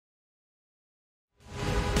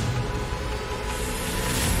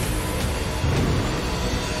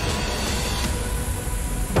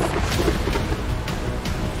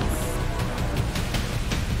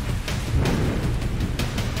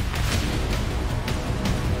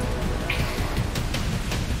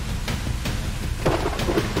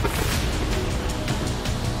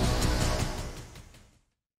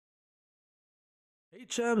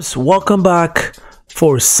Champs, welcome back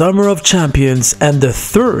for Summer of Champions and the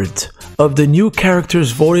third of the new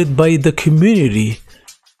characters voted by the community.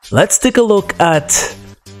 Let's take a look at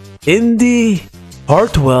Indi,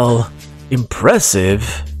 Hartwell.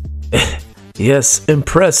 Impressive. Yes,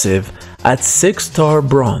 impressive at 6-star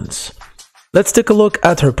bronze. Let's take a look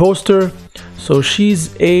at her poster. So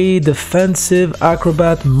she's a defensive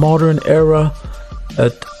acrobat, modern era.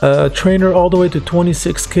 A trainer all the way to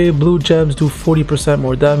 26k. Blue gems do 40%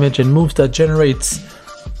 more damage, and moves that generates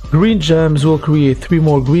green gems will create 3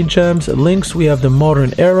 more green gems. Links, we have the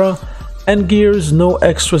modern era, and gears, no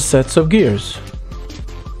extra sets of gears.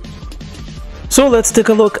 So let's take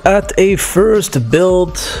a look at a first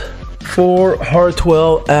build for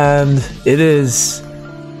Hartwell, and it is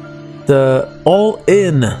the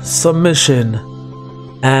all-in submission,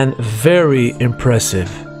 and very impressive.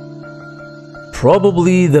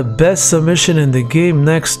 Probably the best submission in the game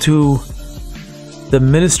next to the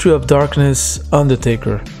Ministry of Darkness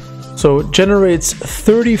Undertaker. So generates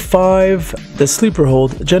 35, the sleeper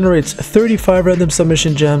hold generates 35 random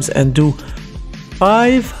submission gems and do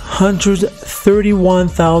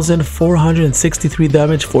 531,463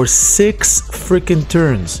 damage for 6 freaking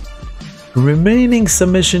turns. Remaining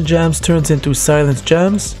submission gems turns into silence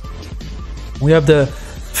gems. We have the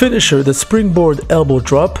finisher, the springboard elbow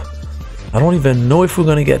drop. I don't even know if we're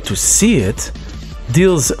gonna get to see it.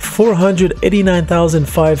 Deals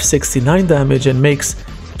 489,569 damage and makes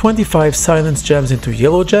 25 silence gems into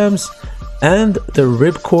yellow gems. And the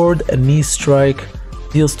ripcord knee strike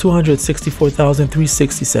deals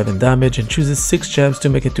 264,367 damage and chooses 6 gems to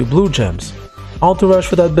make it to blue gems. Entourage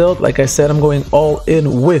for that build, like I said, I'm going all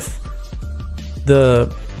in with the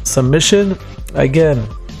submission. Again,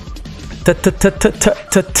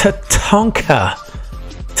 Tatanka,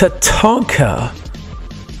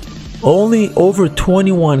 only over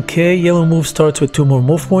 21k. Yellow move starts with 2 more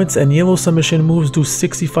move points, and yellow submission moves do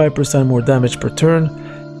 65% more damage per turn.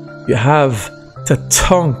 You have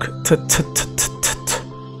Tatanka.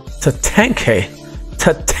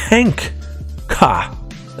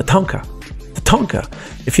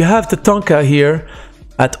 If you have Tatanka here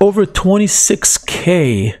at over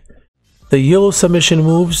 26k, the yellow submission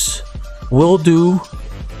moves will do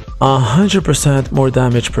 100% more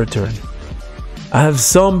damage per turn. I have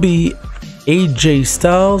Zombie AJ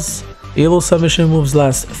Styles. Yellow submission moves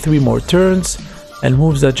last 3 more turns, and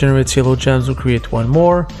moves that generates yellow gems will create 1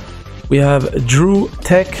 more. We have Drew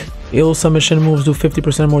Tech. Yellow submission moves do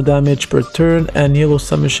 50% more damage per turn, and yellow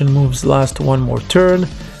submission moves last 1 more turn.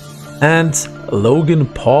 And Logan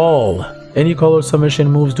Paul. Any color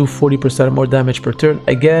submission moves do 40% more damage per turn.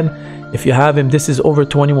 Again, if you have him, this is over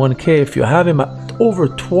 21k. If you have him at over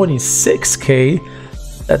 26k,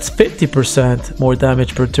 that's 50% more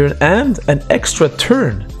damage per turn and an extra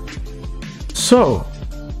turn. So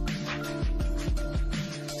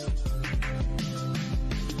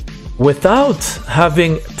without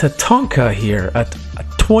having Tatanka here at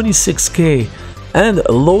 26k and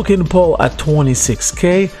Logan Paul at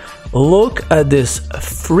 26k, look at this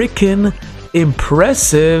freaking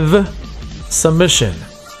impressive submission.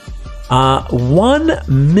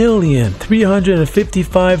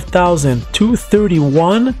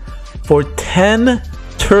 1,355,231 for 10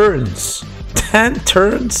 turns. 10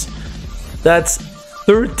 turns? That's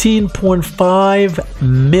 13.5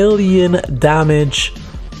 million damage.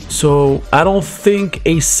 So I don't think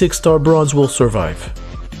a 6-star bronze will survive.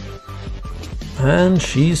 And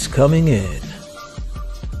she's coming in.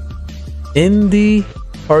 Indi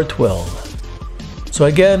Hartwell. So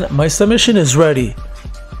again, my submission is ready.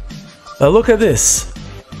 Now look at this.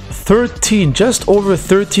 13, just over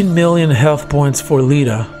 13 million health points for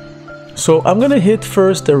Lita. So I'm gonna hit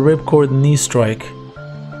first the ripcord knee strike,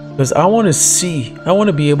 because I want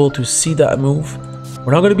to be able to see that move.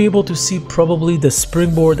 We're not gonna be able to see probably the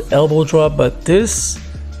springboard elbow drop, but this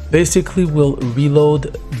basically will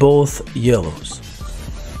reload both yellows.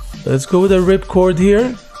 Let's go with the ripcord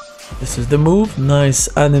here. This is the move. Nice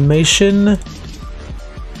animation.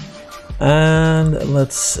 And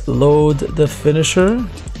let's load the finisher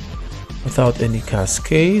without any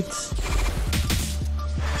cascades.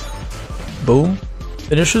 Boom.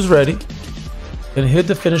 Finisher's ready. Gonna hit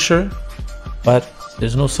the finisher, but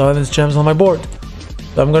there's no silence gems on my board.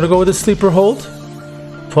 So I'm gonna go with a sleeper hold.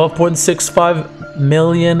 12.65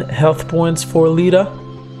 million health points for Lita.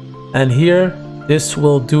 And here, this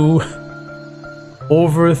will do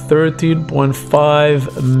over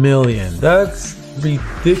 13.5 million. That's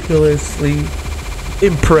ridiculously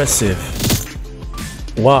impressive.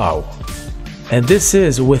 Wow. And this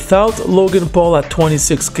is without Logan Paul at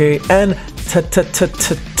 26k and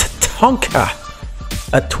Tatanka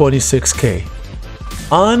at 26k.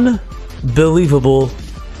 Unbelievable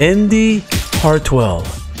Indi Hartwell.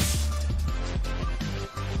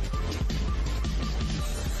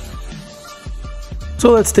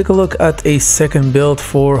 So let's take a look at a second build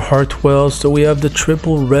for Hartwell. So we have the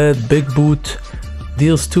triple red big boot,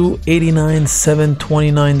 deals 289,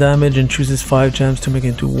 729 damage and chooses 5 gems to make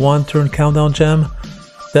into 1 turn countdown gem.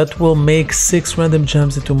 That will make 6 random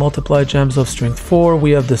gems into multiplied gems of strength 4. We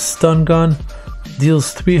have the stun gun,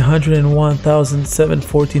 deals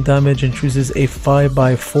 301,714 damage and chooses a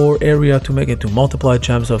 5x4 area to make into multiplied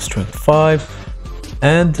gems of strength 5.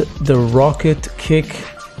 And the rocket kick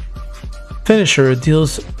finisher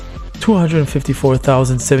deals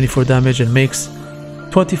 254,074 damage and makes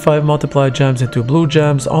 25 multiplied gems into blue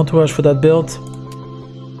gems. Entourage for that build: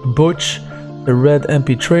 Butch, the red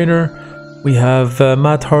MP trainer. We have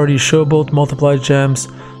Matt Hardy Showboat, multiplied gems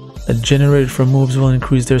generated from moves will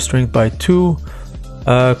increase their strength by 2.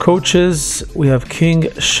 Coaches, we have King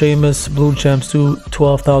Sheamus, blue gems to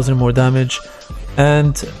 12,000 more damage,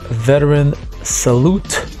 and veteran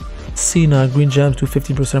Salute Cena, green gems to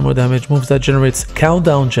 15% more damage. Moves that generates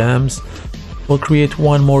countdown gems will create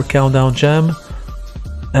 1 more countdown gem.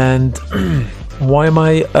 And why am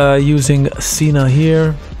I using Cena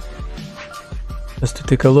here? Just to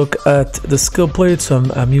take a look at the skill plate. So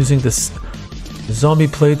I'm using this zombie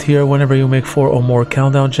plate here. Whenever you make 4 or more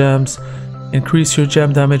countdown gems, increase your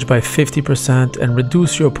gem damage by 50% and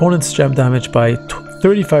reduce your opponent's gem damage by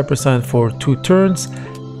 35% for 2 turns.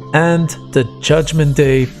 And the Judgment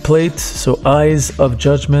Day plate, so Eyes of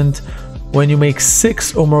Judgment. When you make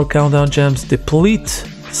 6 or more countdown gems, deplete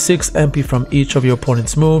 6 MP from each of your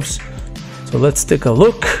opponent's moves. So let's take a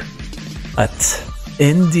look at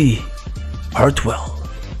Indi Hartwell.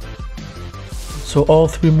 So all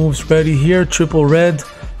 3 moves ready here. Triple red.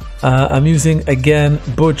 I'm using again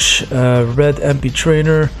Butch, red MP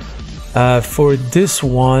trainer. For this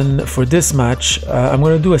one, for this match, I'm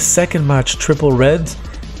going to do a second match triple red.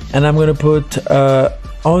 And I'm going to put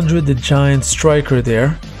Andre the Giant Striker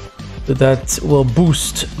there. So that will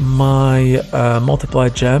boost my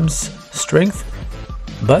multiplied gems strength.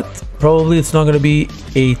 But probably it's not going to be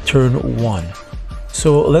a turn 1.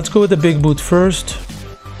 So let's go with the big boot first.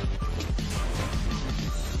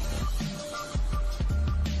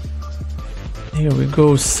 Here we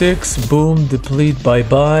go. 6. Boom. Deplete.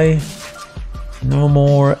 Bye-bye. No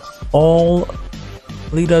more. All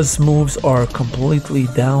Lita's moves are completely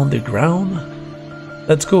down the ground.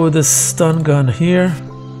 Let's go with the stun gun here.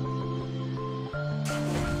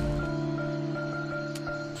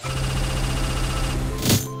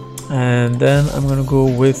 And then I'm gonna go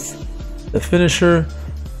with the finisher.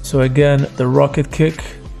 So again, the rocket kick,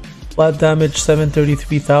 flat damage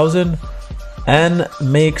 733,000 and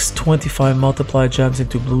makes 25 multiplied gems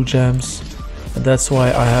into blue gems. And that's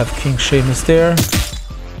why I have King Sheamus there.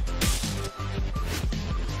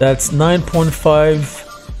 That's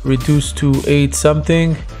 9.5 reduced to 8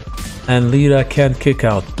 something, and Lita can't kick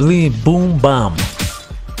out. Bleem, boom, bam.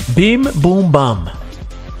 Beam, boom, bam.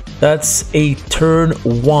 That's a turn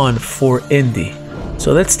 1 for Indi.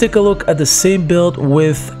 So let's take a look at the same build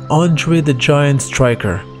with Andre the Giant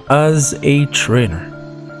Striker as a trainer.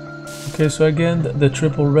 Okay, so again, the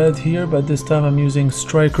triple red here, but this time I'm using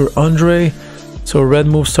Striker Andre. So red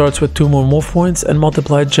move starts with 2 more move points, and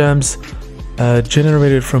multiplied gems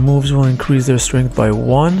generated from moves will increase their strength by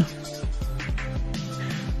 1.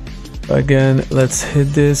 Again, let's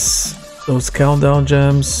hit this. Those countdown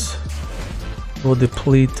gems will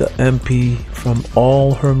deplete the MP from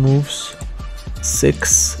all her moves.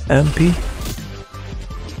 6 MP.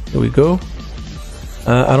 Here we go.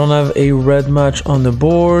 I don't have a red match on the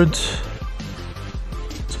board,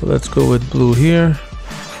 so let's go with blue here.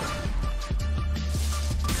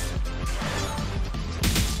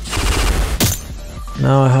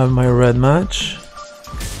 Now I have my red match.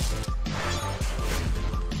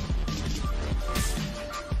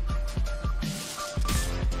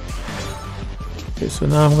 Okay, so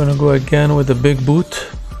now I'm gonna go again with the big boot,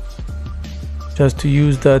 just to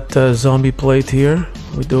use that zombie plate here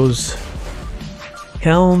with those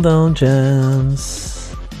countdown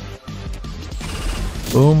gems.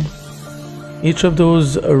 Boom. Each of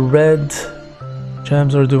those red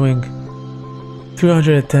gems are doing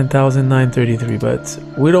 310,933, but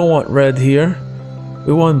we don't want red here.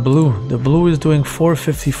 We want blue. The blue is doing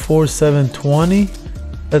 454,720.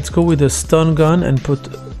 Let's go with the stun gun and put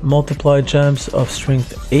multiplied gems of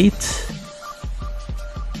strength 8.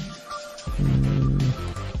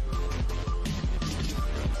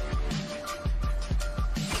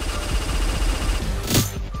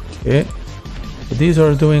 Okay, so these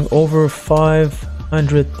are doing over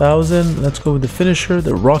 500,000. Let's go with the finisher,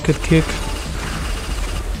 the rocket kick.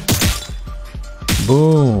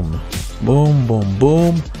 Boom. Boom, boom,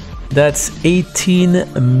 boom. That's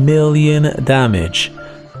 18 million damage.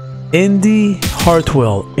 Indi,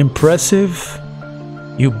 Hartwell. Impressive?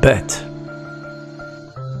 You bet.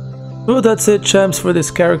 So that's it, champs, for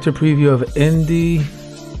this character preview of Indi,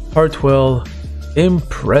 Hartwell.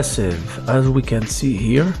 Impressive, as we can see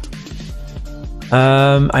here.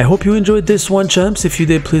 I hope you enjoyed this one, champs. If you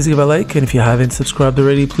did, please give a like, and if you haven't subscribed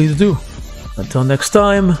already, please do. Until next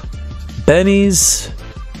time, Benny's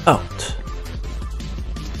out.